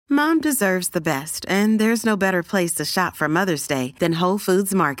Mom deserves the best, and there's no better place to shop for Mother's Day than Whole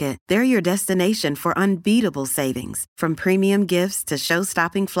Foods Market. They're your destination for unbeatable savings, from premium gifts to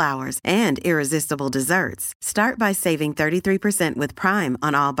show-stopping flowers and irresistible desserts. Start by saving 33% with Prime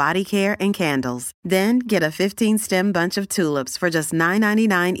on all body care and candles. Then get a 15-stem bunch of tulips for just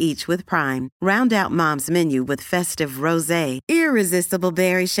 $9.99 each with Prime. Round out Mom's menu with festive rosé, irresistible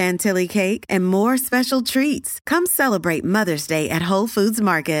berry chantilly cake, and more special treats. Come celebrate Mother's Day at Whole Foods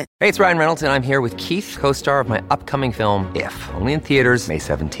Market. Hey, it's Ryan Reynolds, and I'm here with Keith, co-star of my upcoming film, If, only in theaters May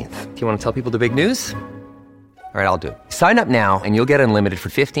 17th. Do you want to tell people the big news? All right, I'll do it. Sign up now and you'll get unlimited for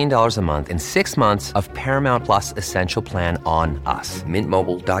 $15 a month and 6 months of Paramount Plus Essential Plan on us.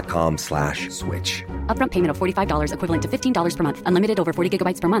 MintMobile.com/switch. Upfront payment of $45 equivalent to $15 per month. Unlimited over 40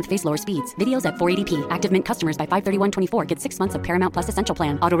 gigabytes per month. Face lower speeds. Videos at 480p. Active Mint customers by 531.24 get 6 months of Paramount Plus Essential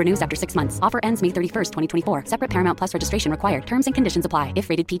Plan. Auto renews after 6 months. Offer ends May 31st, 2024. Separate Paramount Plus registration required. Terms and conditions apply if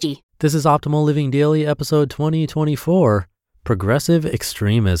rated PG. This is Optimal Living Daily, episode 2024, Progressive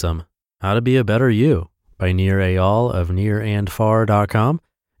Extremism, How to Be a Better You, by Nir Eyal of nirandfar.com.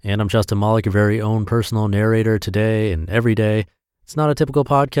 And I'm Justin Malik, your very own personal narrator today and every day. It's not a typical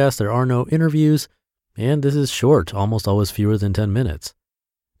podcast. There are no interviews. And this is short, almost always fewer than 10 minutes.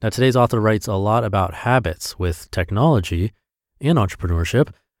 Now, today's author writes a lot about habits with technology and entrepreneurship.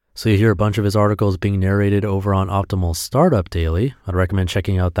 So you hear a bunch of his articles being narrated over on Optimal Startup Daily. I'd recommend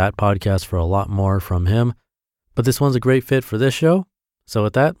checking out that podcast for a lot more from him. But this one's a great fit for this show. So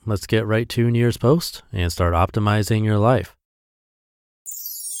with that, let's get right to Nir's post and start optimizing your life.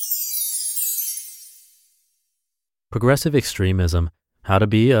 Progressive Extremism, How to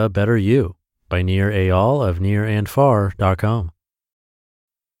Be a Better You, by Nir Eyal of nirandfar.com.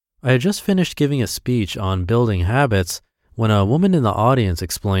 I had just finished giving a speech on building habits when a woman in the audience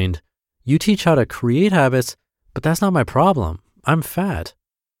explained, "You teach how to create habits, but that's not my problem. I'm fat."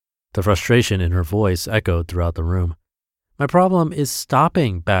 The frustration in her voice echoed throughout the room. My problem is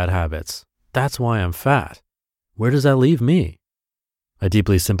stopping bad habits. That's why I'm fat. Where does that leave me? I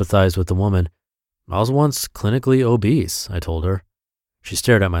deeply sympathized with the woman. I was once clinically obese, I told her. She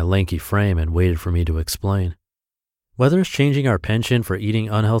stared at my lanky frame and waited for me to explain. Whether it's changing our penchant for eating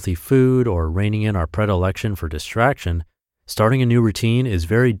unhealthy food or reining in our predilection for distraction, starting a new routine is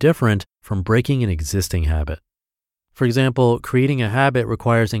very different from breaking an existing habit. For example, creating a habit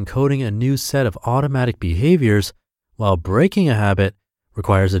requires encoding a new set of automatic behaviors, while breaking a habit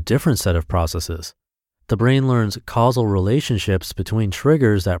requires a different set of processes. The brain learns causal relationships between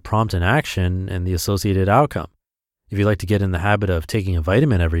triggers that prompt an action and the associated outcome. If you like to get in the habit of taking a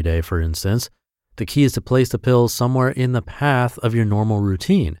vitamin every day, for instance, the key is to place the pill somewhere in the path of your normal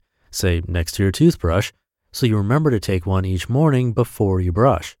routine, say next to your toothbrush, so you remember to take one each morning before you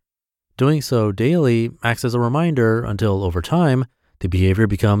brush. Doing so daily acts as a reminder until, over time, the behavior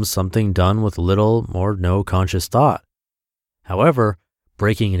becomes something done with little or no conscious thought. However,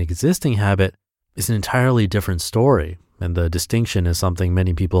 breaking an existing habit is an entirely different story, and the distinction is something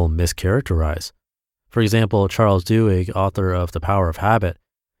many people mischaracterize. For example, Charles Duhigg, author of The Power of Habit,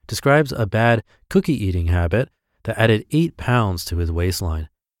 describes a bad cookie eating habit that added 8 pounds to his waistline.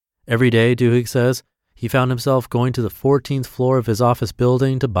 Every day, Duhigg says, he found himself going to the 14th floor of his office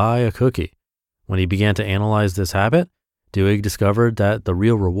building to buy a cookie. When he began to analyze this habit, Duhigg discovered that the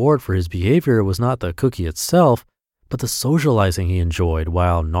real reward for his behavior was not the cookie itself, but the socializing he enjoyed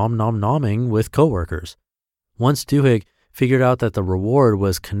while nom-nom-nomming with coworkers. Once Duhigg figured out that the reward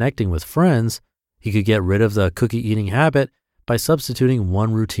was connecting with friends, he could get rid of the cookie-eating habit by substituting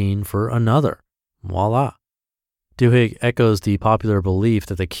one routine for another. Voila. Duhigg echoes the popular belief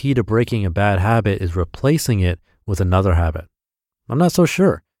that the key to breaking a bad habit is replacing it with another habit. I'm not so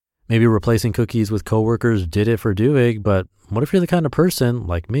sure. Maybe replacing cookies with coworkers did it for Duhigg, but what if you're the kind of person,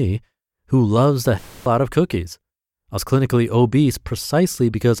 like me, who loves the hell out of cookies? I was clinically obese precisely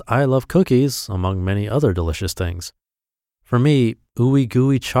because I love cookies, among many other delicious things. For me, ooey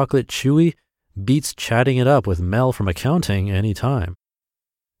gooey chocolate chewy beats chatting it up with Mel from accounting any time.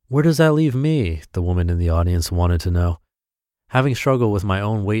 Where does that leave me? The woman in the audience wanted to know. Having struggled with my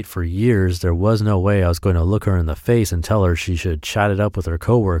own weight for years, there was no way I was going to look her in the face and tell her she should chat it up with her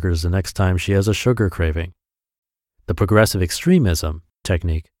coworkers the next time she has a sugar craving. The progressive extremism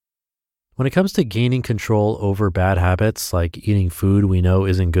technique. When it comes to gaining control over bad habits like eating food we know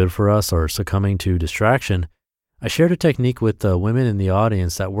isn't good for us or succumbing to distraction, I shared a technique with the women in the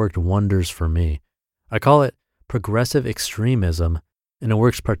audience that worked wonders for me. I call it progressive extremism, and it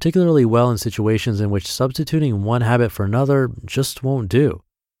works particularly well in situations in which substituting one habit for another just won't do.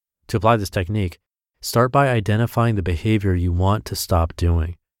 To apply this technique, start by identifying the behavior you want to stop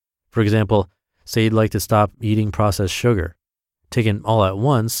doing. For example, say you'd like to stop eating processed sugar. Taken all at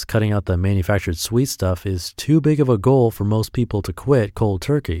once, cutting out the manufactured sweet stuff is too big of a goal for most people to quit cold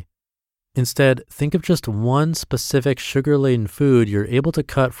turkey. Instead, think of just one specific sugar-laden food you're able to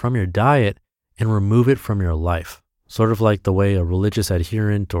cut from your diet and remove it from your life, sort of like the way a religious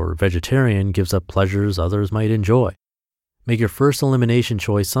adherent or vegetarian gives up pleasures others might enjoy. Make your first elimination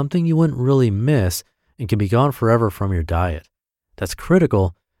choice something you wouldn't really miss and can be gone forever from your diet. That's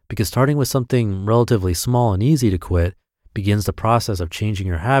critical because starting with something relatively small and easy to quit begins the process of changing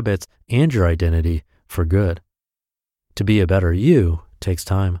your habits and your identity for good. To be a better you takes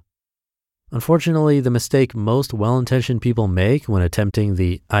time. Unfortunately, the mistake most well-intentioned people make when attempting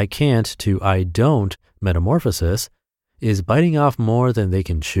the I can't to I don't metamorphosis is biting off more than they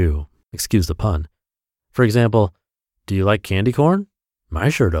can chew. Excuse the pun. For example, do you like candy corn? I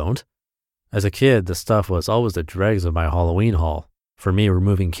sure don't. As a kid, the stuff was always the dregs of my Halloween haul. For me,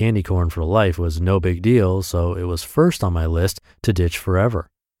 removing candy corn for life was no big deal, so it was first on my list to ditch forever.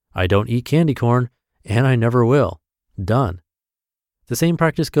 I don't eat candy corn, and I never will. Done. The same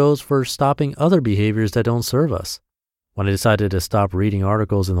practice goes for stopping other behaviors that don't serve us. When I decided to stop reading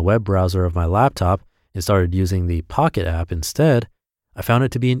articles in the web browser of my laptop and started using the Pocket app instead, I found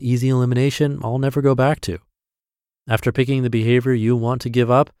it to be an easy elimination I'll never go back to. After picking the behavior you want to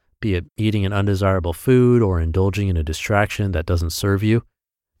give up, be it eating an undesirable food or indulging in a distraction that doesn't serve you,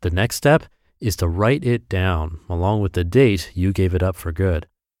 the next step is to write it down along with the date you gave it up for good.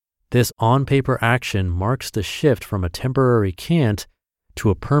 This on-paper action marks the shift from a temporary can't to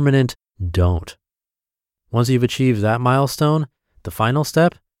a permanent don't. Once you've achieved that milestone, the final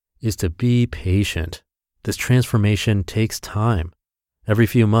step is to be patient. This transformation takes time. Every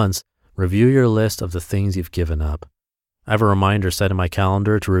few months, review your list of the things you've given up. I have a reminder set in my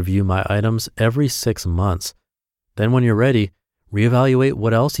calendar to review my items every 6 months. Then when you're ready, reevaluate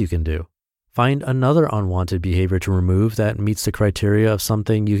what else you can do. Find another unwanted behavior to remove that meets the criteria of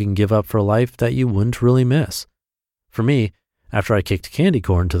something you can give up for life that you wouldn't really miss. For me, after I kicked candy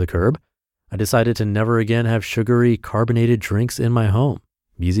corn to the curb, I decided to never again have sugary, carbonated drinks in my home.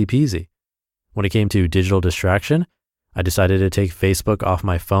 Easy peasy. When it came to digital distraction, I decided to take Facebook off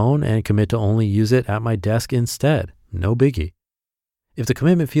my phone and commit to only use it at my desk instead. No biggie. If the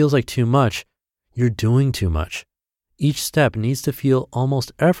commitment feels like too much, you're doing too much. Each step needs to feel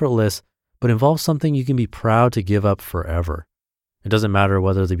almost effortless, but involves something you can be proud to give up forever. It doesn't matter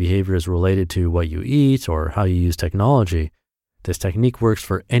whether the behavior is related to what you eat or how you use technology. This technique works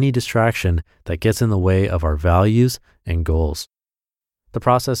for any distraction that gets in the way of our values and goals. The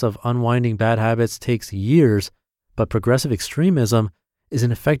process of unwinding bad habits takes years, but progressive extremism is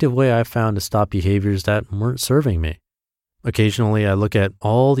an effective way I've found to stop behaviors that weren't serving me. Occasionally, I look at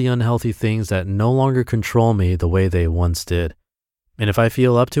all the unhealthy things that no longer control me the way they once did. And if I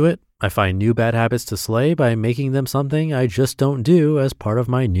feel up to it, I find new bad habits to slay by making them something I just don't do as part of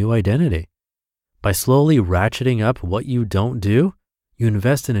my new identity. By slowly ratcheting up what you don't do, you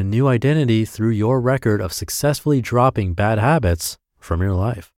invest in a new identity through your record of successfully dropping bad habits from your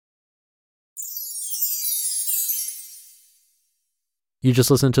life. You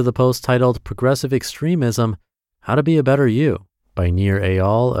just listened to the post titled Progressive Extremism, How to Be a Better You by Nir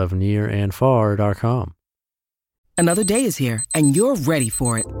Eyal of nirandfar.com. Another day is here and you're ready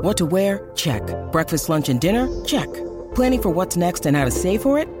for it. What to wear? Check. Breakfast, lunch, and dinner? Check. Planning for what's next and how to save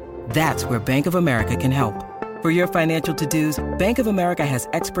for it? That's where Bank of America can help. For your financial to-dos, Bank of America has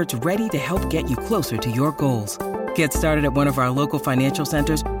experts ready to help get you closer to your goals. Get started at one of our local financial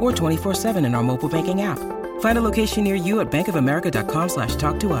centers or 24/7 in our mobile banking app. Find a location near you at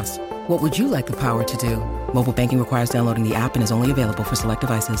bankofamerica.com/talktous. What would you like the power to do? Mobile banking requires downloading the app and is only available for select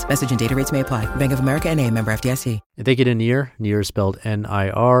devices. Message and data rates may apply. Bank of America N.A., member FDIC. And thank you to Nir. Nir is spelled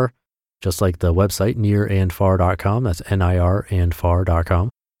N-I-R, just like the website, nirandfar.com. That's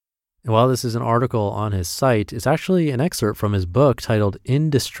nirandfar.com. And while this is an article on his site, it's actually an excerpt from his book titled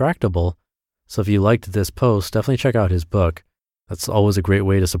Indistractable. So if you liked this post, definitely check out his book. That's always a great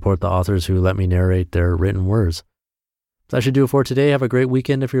way to support the authors who let me narrate their written words. So that should do it for today. Have a great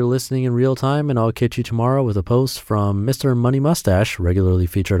weekend if you're listening in real time, and I'll catch you tomorrow with a post from Mr. Money Mustache, regularly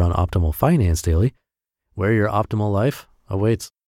featured on Optimal Finance Daily, where your optimal life awaits.